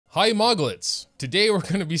Hi Moglets! Today we're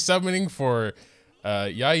going to be summoning for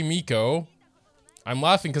Yae Miko. I'm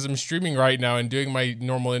laughing because I'm streaming right now and doing my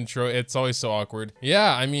normal intro. It's always so awkward.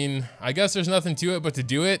 Yeah, I mean, I guess there's nothing to it but to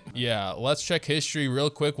do it. Yeah, let's check history real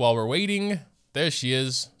quick while we're waiting. There she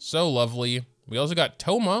is. So lovely. We also got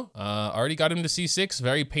Toma. Already got him to C6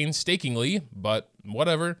 very painstakingly, but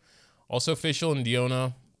whatever. Also Fischl and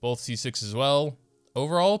Diona, both C6 as well.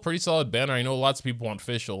 Overall, pretty solid banner. I know lots of people want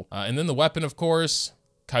Fischl. And then the weapon, of course.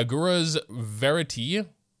 Kagura's Varity.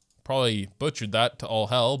 Probably butchered that to all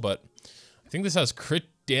hell, but I think this has crit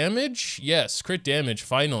damage. Yes, crit damage.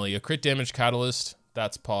 Finally, a crit damage catalyst.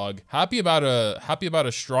 That's Pog. Happy about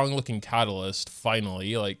a strong looking catalyst.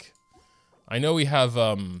 Finally, like I know we have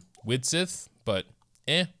Widsith, but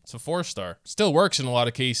it's a 4-star. Still works in a lot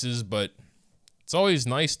of cases, but it's always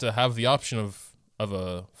nice to have the option of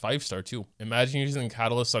a 5-star too. Imagine using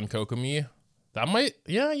catalyst on Kokomi. That might,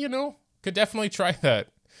 yeah, you know, could definitely try that.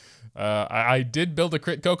 I did build a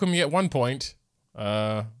crit Kokomi at one point.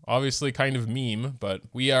 Obviously kind of meme, but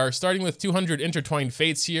we are starting with 200 intertwined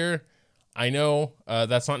fates here. I know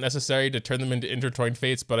that's not necessary to turn them into intertwined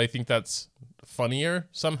fates, but I think that's funnier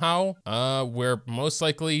somehow. We're most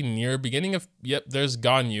likely near beginning of, yep, there's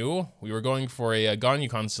Ganyu. We were going for a Ganyu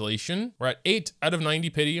constellation. We're at 8 out of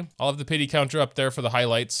 90 pity. I'll have the pity counter up there for the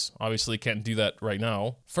highlights. Obviously can't do that right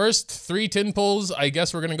now. First 3 tin pulls. I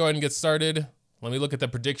guess we're gonna go ahead and get started. Let me look at the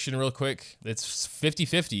prediction real quick. It's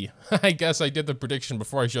 50-50. I guess I did the prediction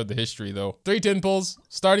before I showed the history though. 3 tin pulls,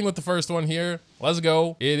 starting with the first one here. Let's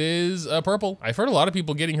go. It is purple. I've heard a lot of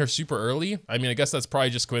people getting her super early. I mean, I guess that's probably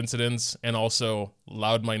just coincidence and also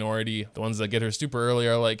loud minority. The ones that get her super early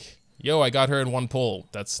are like, yo, I got her in 1 pull.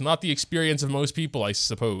 That's not the experience of most people, I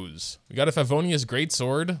suppose. We got a Favonia's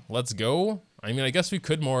Greatsword. Let's go. I mean, I guess we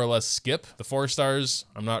could more or less skip. The 4 stars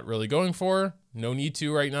I'm not really going for. No need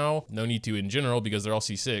to right now. No need to in general because they're all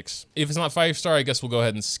C6. If it's not 5-star, I guess we'll go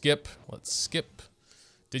ahead and skip. Let's skip.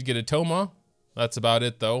 Did get a Toma. That's about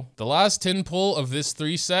it though. The last tin pull of this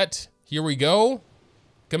 3 set. Here we go.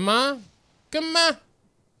 Come on. Come on.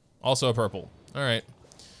 Also a purple. All right.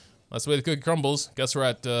 That's the way the cookie crumbles. Guess we're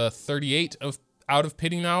at 38 out of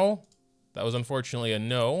pity now. That was unfortunately a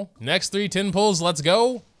no. Next 3 tin pulls. Let's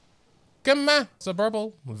go. Come on. It's a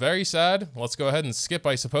purple. Very sad. Let's go ahead and skip,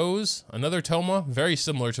 I suppose. Another Toma, very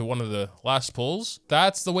similar to one of the last pulls.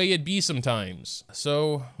 That's the way it be sometimes.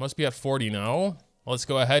 So, must be at 40 now. Let's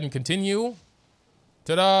go ahead and continue.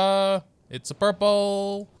 Ta-da! It's a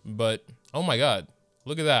purple. But, oh my god.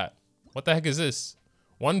 Look at that. What the heck is this?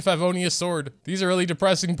 1 Favonius sword. These are really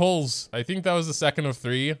depressing pulls. I think that was the second of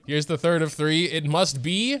 3. Here's the third of 3. It must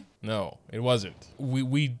be. No, it wasn't.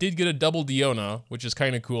 We did get a double Diona, which is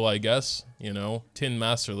kind of cool, I guess. You know, tin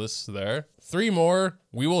masterless there. 3 more.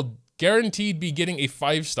 We will guaranteed be getting a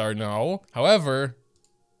 5-star now. However,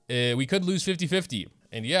 we could lose 50-50.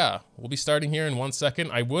 And yeah, we'll be starting here in 1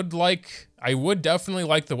 second. I would definitely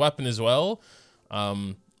like the weapon as well.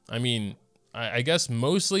 I mean, I guess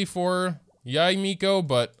mostly for Yae Miko,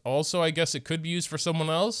 but also I guess it could be used for someone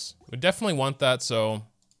else. We definitely want that, so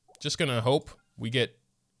just gonna hope we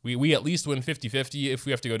at least win 50-50 if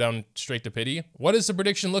we have to go down straight to pity. What is the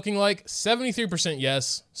prediction looking like? 73%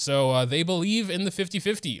 yes, so they believe in the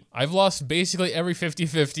 50-50. I've lost basically every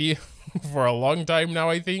 50-50 for a long time now,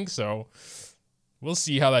 I think, so we'll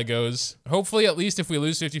see how that goes. Hopefully, at least if we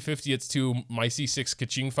lose 50-50, it's to my C6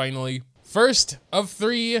 Kaching finally. First of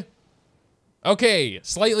 3. Okay,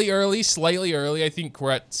 slightly early. I think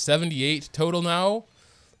we're at 78 total now.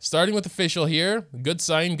 Starting with the Fischl here. Good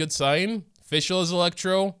sign, good sign. Fischl is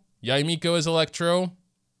Electro. Yae Miko is Electro.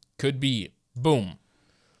 Could be. Boom.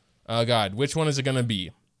 Oh god, which one is it gonna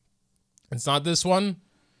be? It's not this one.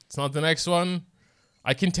 It's not the next one.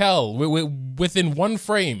 I can tell within 1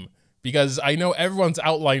 frame because I know everyone's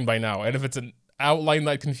outlined by now. And if it's an outline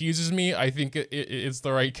that confuses me, I think it's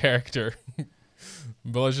the right character.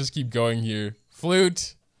 But let's just keep going here.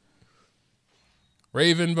 Flute.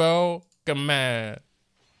 Ravenbow. Come on.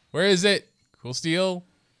 Where is it? Cool Steel.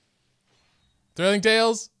 Thrilling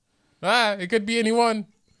Tales. Ah, it could be anyone.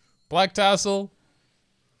 Black Tassel.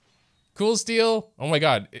 Cool Steel. Oh my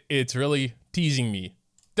god, it's really teasing me.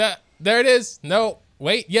 There it is. No,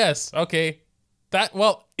 wait, yes, okay.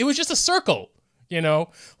 Well, it was just a circle, you know?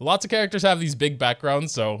 Lots of characters have these big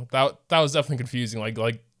backgrounds, so that was definitely confusing.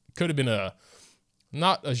 Like could have been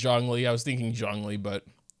not a Zhongli, I was thinking Zhongli, but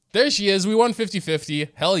there she is. We won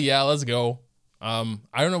 50-50. Hell yeah, let's go. I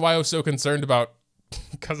don't know why I was so concerned about,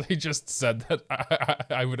 because I just said that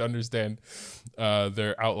I would understand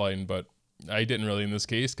their outline, but I didn't really in this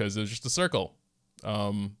case because it was just a circle.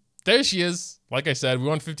 There she is. Like I said, we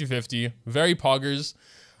won 50-50. Very poggers.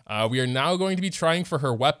 We are now going to be trying for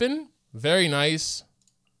her weapon. Very nice.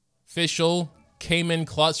 Official. Came in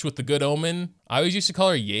clutch with the good omen. I always used to call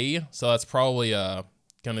her Yae, so that's probably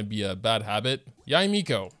gonna be a bad habit. Yae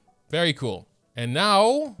Miko. Very cool. And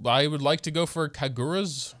now I would like to go for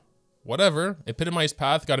Kagura's whatever. Epitomized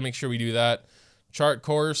path. Got to make sure we do that. Chart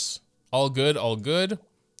course. All good. All good.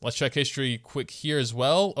 Let's check history quick here as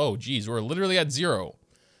well. Oh, geez. We're literally at 0.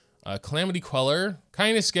 Calamity Queller.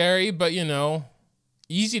 Kind of scary, but you know,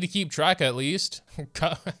 easy to keep track at least.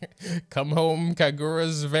 Come home,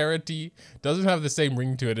 Kagura's Varity. Doesn't have the same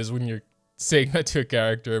ring to it as when you're saying that to a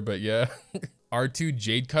character, but yeah. R2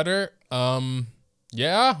 Jade Cutter.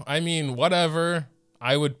 Yeah, I mean, whatever.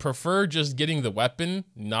 I would prefer just getting the weapon,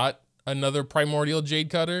 not another Primordial Jade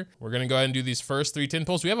Cutter. We're gonna go ahead and do these first 3 tin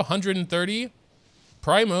pulls. We have 130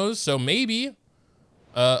 primos, so maybe.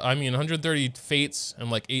 I mean, 130 fates and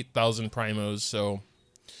like 8,000 primos, so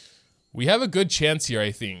we have a good chance here,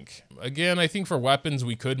 I think. Again, I think for weapons,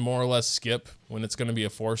 we could more or less skip when it's gonna be a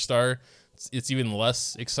 4-star. It's even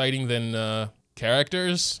less exciting than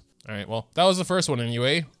characters. All right, well, that was the first one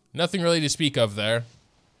anyway. Nothing really to speak of there.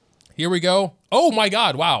 Here we go. Oh my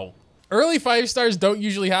God, wow. Early 5-stars don't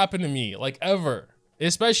usually happen to me, like ever.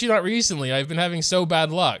 Especially not recently, I've been having so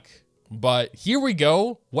bad luck. But here we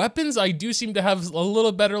go. Weapons I do seem to have a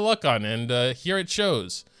little better luck on, and here it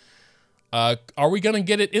shows. Are we gonna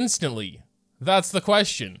get it instantly? That's the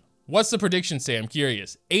question. What's the prediction say? I'm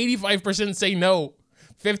curious. 85% say no.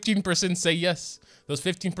 15% say yes. Those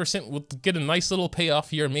 15% will get a nice little payoff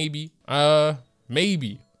here, maybe.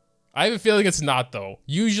 Maybe. I have a feeling it's not though.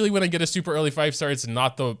 Usually when I get a super early 5-star, it's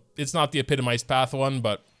not the epitomized path one,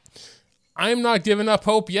 but I'm not giving up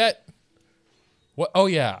hope yet. What? Oh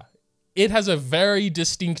yeah, it has a very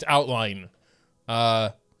distinct outline.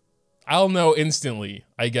 I'll know instantly,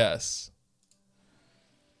 I guess.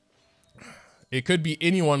 It could be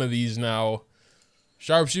any one of these now.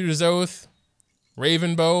 Sharpshooter's Oath,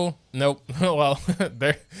 Ravenbow. Nope. Well,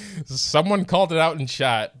 someone called it out in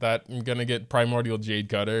chat that I'm gonna get Primordial Jade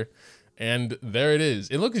Cutter, and there it is.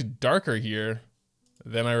 It looks darker here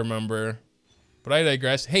than I remember, but I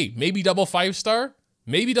digress. Hey, maybe double 5-star?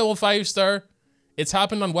 Maybe double 5-star. It's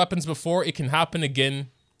happened on weapons before. It can happen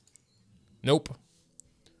again. Nope.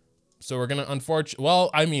 So we're gonna well,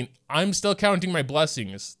 I mean, I'm still counting my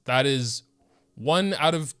blessings. That is 1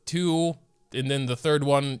 out of 2. And then the third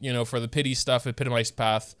one, you know, for the pity stuff, epitomized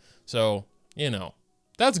path. So, you know,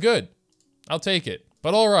 that's good. I'll take it.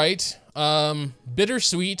 But all right,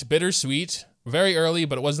 bittersweet. Very early,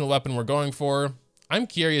 but it wasn't the weapon we're going for. I'm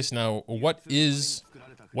curious now, what is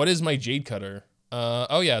my Jade Cutter?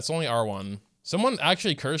 Oh yeah, it's only R1. Someone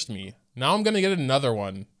actually cursed me. Now I'm gonna get another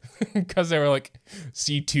one because they were like,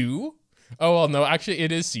 C2? Oh, well, no, actually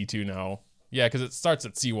it is C2 now. Yeah, because it starts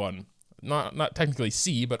at C1. Not technically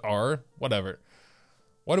C, but R, whatever.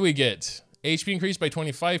 What do we get? HP increased by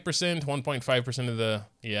 25%, 1.5% of the,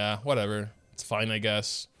 yeah, whatever. It's fine, I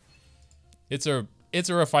guess. It's a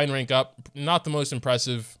refine rank up. Not the most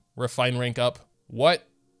impressive refine rank up. What?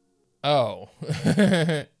 Oh.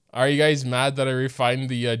 Are you guys mad that I refined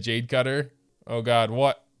the Jade Cutter? Oh God,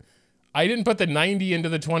 what? I didn't put the 90 into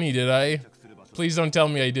the 20, did I? Please don't tell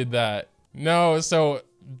me I did that. No, so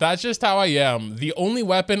that's just how I am. The only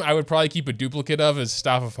weapon I would probably keep a duplicate of is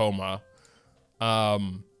Staff of Homa.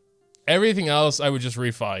 Everything else I would just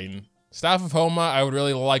refine. Staff of Homa, I would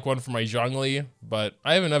really like one for my Zhongli, but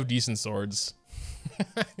I have enough decent swords.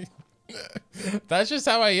 That's just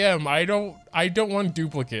how I am. I don't want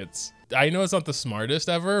duplicates. I know it's not the smartest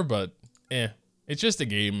ever, but it's just a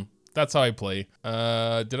game. That's how I play.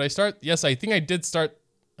 Did I start? Yes, I think I did start.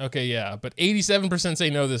 Okay, yeah, but 87% say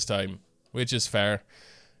no this time, which is fair.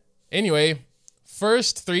 Anyway,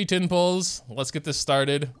 first 3 tin pulls. Let's get this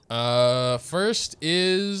started. First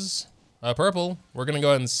is purple. We're gonna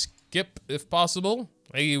go ahead and skip if possible.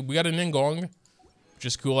 Hey, we got an Ningong, which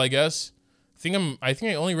is cool, I guess. I think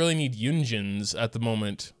I only really need Yunjins at the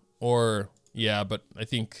moment, or yeah, but I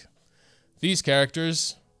think these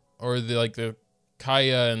characters, or the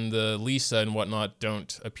Kaya and the Lisa and whatnot,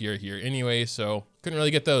 don't appear here anyway, so couldn't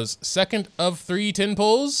really get those. Second of 3 tin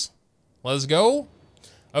pulls. Let's go.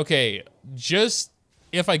 Okay, just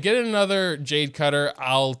if I get another Jade Cutter,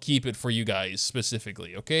 I'll keep it for you guys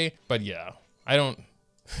specifically, okay? But yeah, I don't.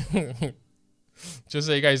 Just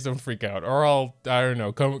so you guys don't freak out, or I don't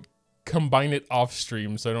know, combine it off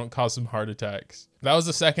stream so I don't cause some heart attacks. That was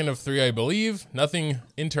the second of 3, I believe. Nothing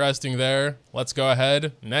interesting there. Let's go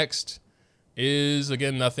ahead. Next is,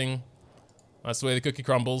 again, nothing. That's the way the cookie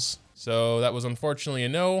crumbles. So that was unfortunately a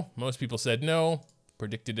no. Most people said no.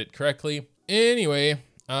 Predicted it correctly. Anyway,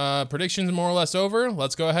 Predictions more or less over.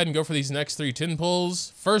 Let's go ahead and go for these next 3 tin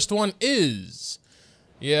pulls. First one is...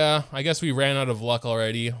 Yeah, I guess we ran out of luck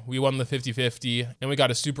already. We won the 50-50, and we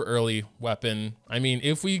got a super early weapon. I mean,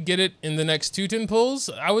 if we get it in the next 2 tin pulls,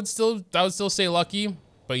 I would still say lucky.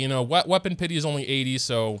 But you know, weapon pity is only 80,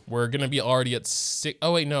 so we're gonna be already at 6.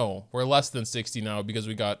 Oh wait, no, we're less than 60 now because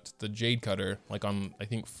we got the Jade Cutter, like on, I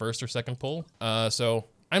think, 1st or 2nd pull. So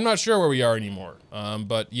I'm not sure where we are anymore.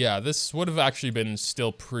 But yeah, this would have actually been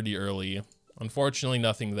still pretty early. Unfortunately,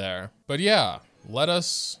 nothing there. But yeah, let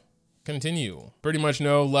us continue. Pretty much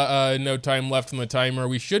no time left on the timer.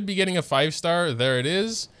 We should be getting a 5-star. There it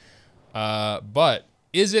is. But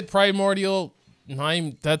is it Primordial?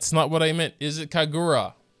 That's not what I meant. Is it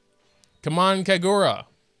Kagura? Come on, Kagura.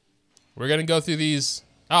 We're gonna go through these.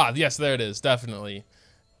 Ah, yes, there it is. Definitely.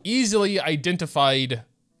 Easily identified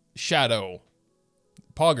shadow.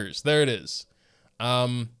 Poggers. There it is.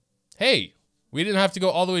 Hey, we didn't have to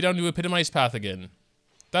go all the way down to Epitomized Path again.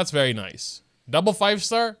 That's very nice. Double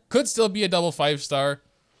 5-star? Could still be a double 5-star.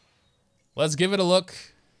 Let's give it a look.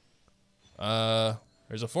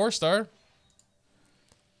 There's a 4-star.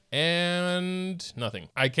 And nothing.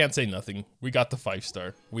 I can't say nothing. We got the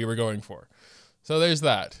 5-star we were going for. So there's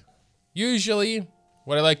that. Usually,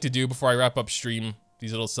 what I like to do before I wrap up stream,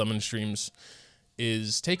 these little summon streams,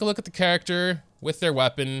 is take a look at the character with their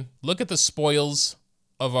weapon, look at the spoils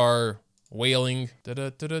of our wailing.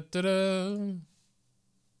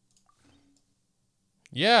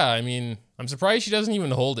 Yeah, I mean, I'm surprised she doesn't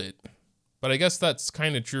even hold it. But I guess that's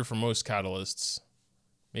kind of true for most catalysts.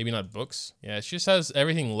 Maybe not books. Yeah, she just has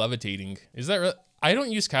everything levitating. Is that I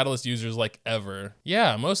don't use catalyst users like ever.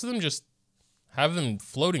 Yeah, most of them just have them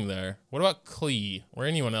floating there. What about Klee? Or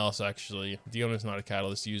anyone else, actually? Diona's not a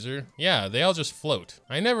catalyst user. Yeah, they all just float.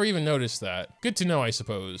 I never even noticed that. Good to know, I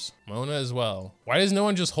suppose. Mona as well. Why does no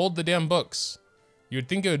one just hold the damn books? You would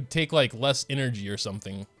think it would take, like, less energy or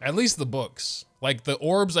something. At least the books. Like, the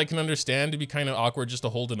orbs I can understand to be kind of awkward just to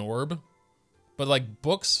hold an orb. But, like,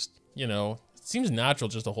 books, you know, it seems natural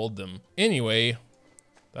just to hold them. Anyway,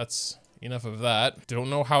 that's enough of that. Don't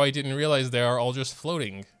know how I didn't realize they are all just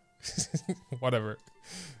floating. Whatever.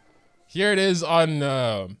 Here it is on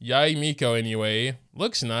Yae Miko anyway.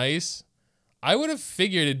 Looks nice. I would have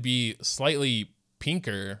figured it'd be slightly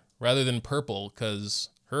pinker rather than purple because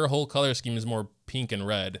her whole color scheme is more pink and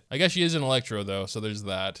red. I guess she is an Electro though, so there's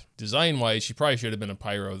that. Design-wise, she probably should have been a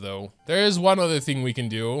Pyro though. There is one other thing we can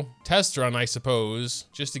do. Test run, I suppose,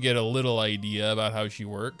 just to get a little idea about how she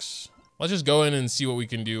works. Let's just go in and see what we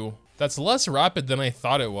can do. That's less rapid than I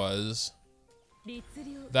thought it was.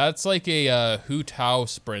 That's like a Hu Tao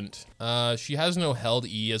sprint. She has no held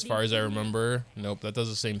E as far as I remember. Nope, that does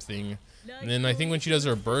the same thing. And then I think when she does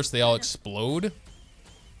her burst, they all explode.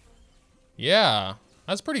 Yeah,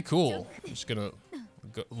 that's pretty cool. I'm just gonna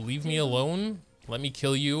leave me alone. Let me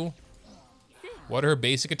kill you. What are her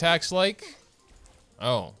basic attacks like?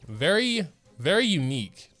 Oh, very, very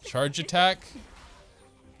unique. Charge attack.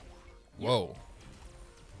 Whoa.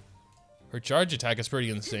 Her charge attack is pretty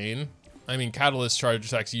insane. I mean, catalyst charge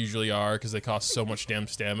attacks usually are because they cost so much damn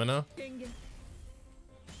stamina.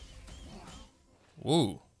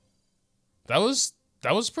 Ooh. That was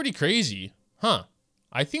pretty crazy. Huh.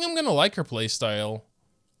 I think I'm gonna like her playstyle.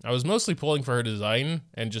 I was mostly pulling for her design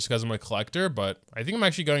and just because I'm a collector, but I think I'm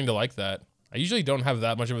actually going to like that. I usually don't have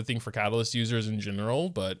that much of a thing for catalyst users in general,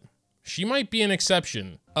 but she might be an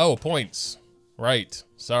exception. Oh, points. Right.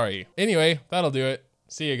 Sorry. Anyway, that'll do it.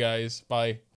 See you guys. Bye.